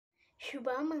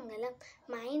Shubhamangalam.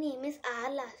 My name is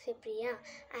R. Lasyapriya.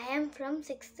 I am from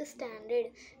 6th standard.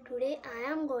 Today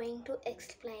I am going to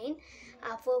explain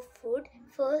our food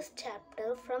first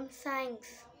chapter from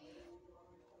science.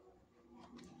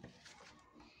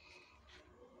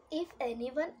 If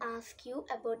anyone asks you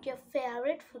about your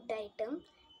favorite food item,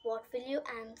 what will you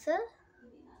answer?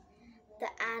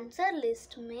 The answer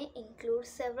list may include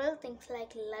several things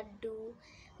like laddu,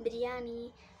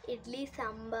 biryani, idli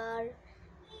sambar,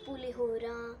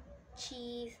 pulihora,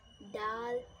 cheese,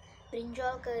 dal,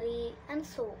 brinjal curry, and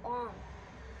so on.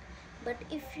 But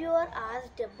if you are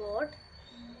asked about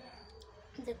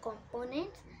the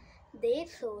components, their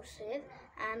sources,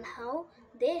 and how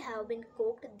they have been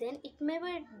cooked, then it may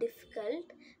be difficult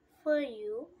for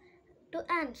you to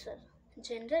answer.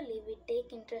 Generally, we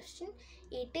take interest in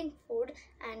eating food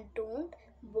and don't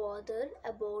bother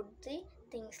about the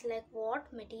things like what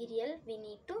material we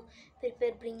need to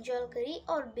prepare brinjal curry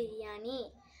or biryani.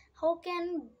 How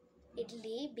can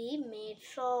idli be made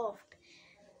soft?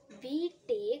 We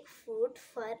take food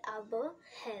for our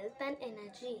health and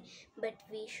energy, but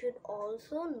we should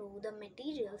also know the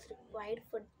materials required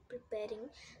for preparing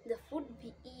the food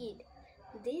we eat.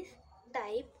 This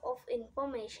type of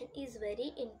information is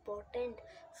very important,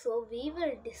 so we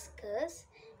will discuss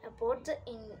about the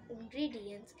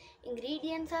ingredients.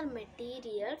 Ingredients are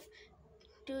materials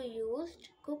to use to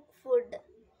cook food.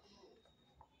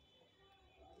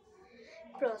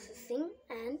 Processing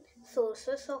and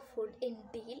sources of food in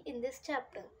deal in this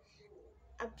chapter.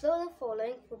 Observe the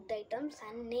following food items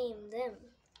and name them.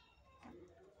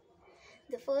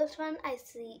 The first one I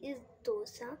see is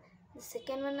dosa. The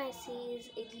second one I see is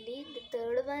idli. The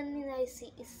third one I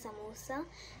see is samosa.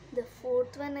 The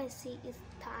fourth one I see is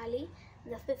thali.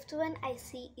 The fifth one I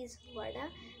see is vada.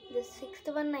 The sixth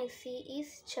one I see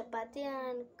is chapati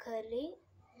and curry.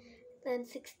 Then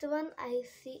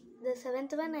the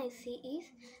seventh one I see is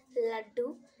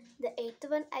laddu. The eighth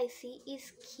one I see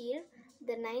is kheer.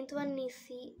 The ninth one I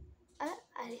see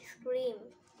ice cream.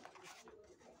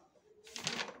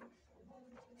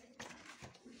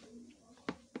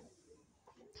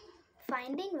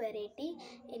 Finding variety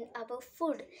in our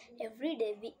food. Every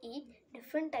day we eat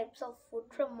different types of food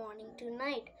from morning to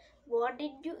night. What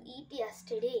did you eat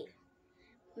yesterday?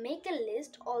 Make a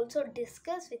list. Also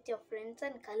discuss with your friends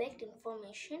and collect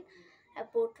information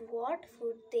about what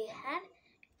food they had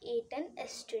eaten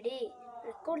yesterday.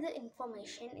 Record the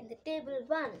information in the table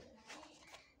 1.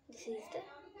 This is the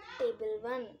table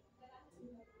 1.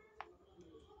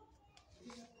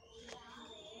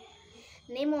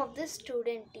 Name of the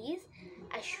student is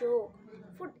Ashok.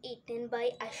 Food eaten by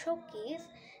Ashok is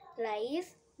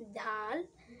rice, dal,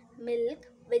 milk,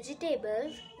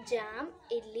 vegetables, jam,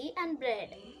 idli and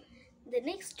bread. The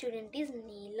next student is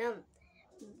Neelam.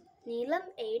 Neelam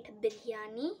ate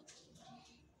biryani,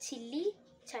 chili,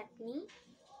 chutney,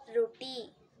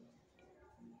 roti.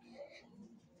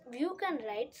 You can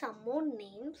write some more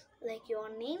names like your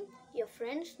name, your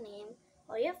friend's name,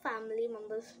 or your family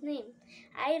member's name.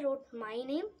 I wrote my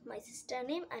name, my sister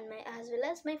name, and as well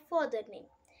as my father name.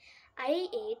 I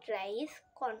ate rice,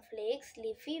 cornflakes,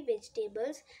 leafy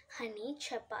vegetables, honey,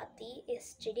 chapati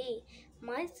yesterday.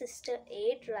 My sister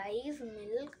ate rice,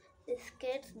 milk,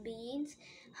 biscuits, beans,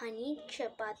 honey,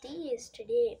 chapati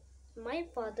yesterday. My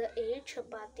father ate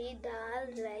chapati, dal,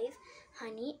 rice,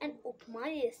 honey, and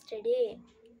upma yesterday.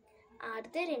 Are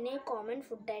there any common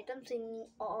food items in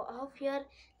of your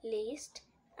list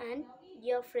and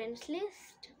your friends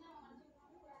list?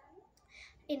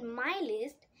 In my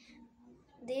list,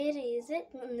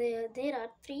 there are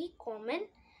 3 common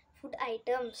food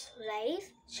items: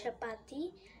 rice,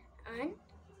 chapati, and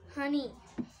honey.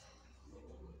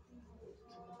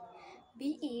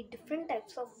 We eat different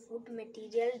types of food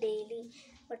material daily,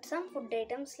 but some food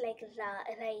items like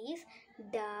rice,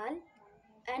 dal,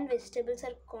 and vegetables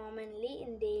are commonly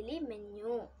in daily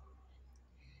menu.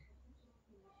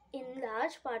 In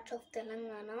large parts of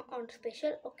Telangana, on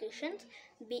special occasions,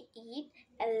 we eat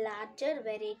a larger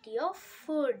variety of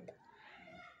food.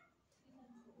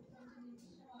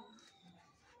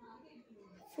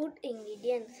 Food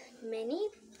ingredients. Many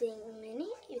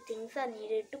things are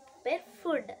needed to prepare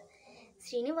food.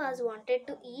 Srinivas wanted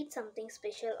to eat something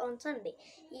special on Sunday.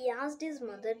 He asked his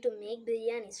mother to make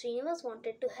biryani. Srinivas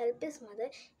wanted to help his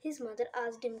mother. His mother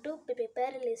asked him to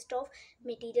prepare a list of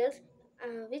materials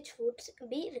which would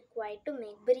be required to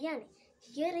make biryani.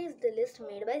 Here is the list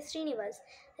made by Srinivas: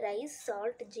 rice,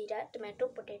 salt, jeera, tomato,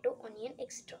 potato, onion,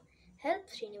 etc. Help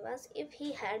Srinivas if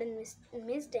he had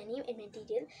missed any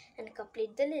material and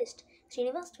complete the list.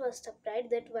 Srinivas was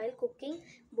surprised that while cooking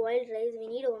boiled rice we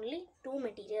need only 2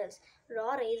 materials: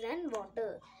 raw rice and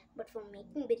water. But for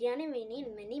making biryani, we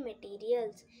need many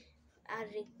materials.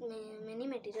 Many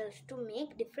materials to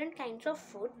make different kinds of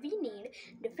food. We need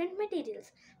different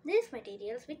materials. These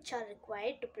materials which are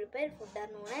required to prepare food are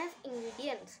known as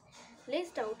ingredients.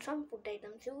 List out some food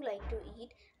items you like to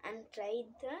eat and try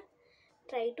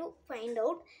to find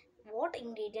out what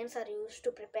ingredients are used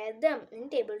to prepare them in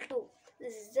table 2.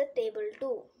 This is the table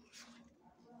 2.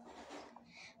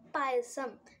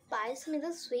 Payasam. Payasam is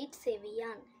a sweet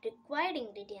saviyan. Required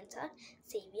ingredients are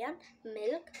saviyan,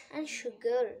 milk and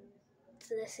sugar.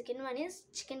 So the second one is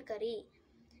chicken curry.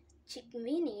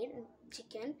 We need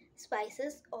chicken,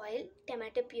 spices, oil,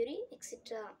 tomato puree,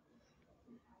 etc.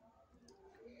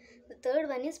 The third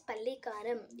one is palli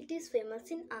karam. It is famous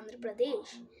in Andhra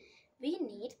Pradesh. We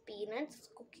need peanuts,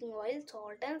 cooking oil,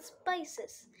 salt and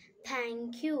spices.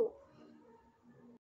 Thank you.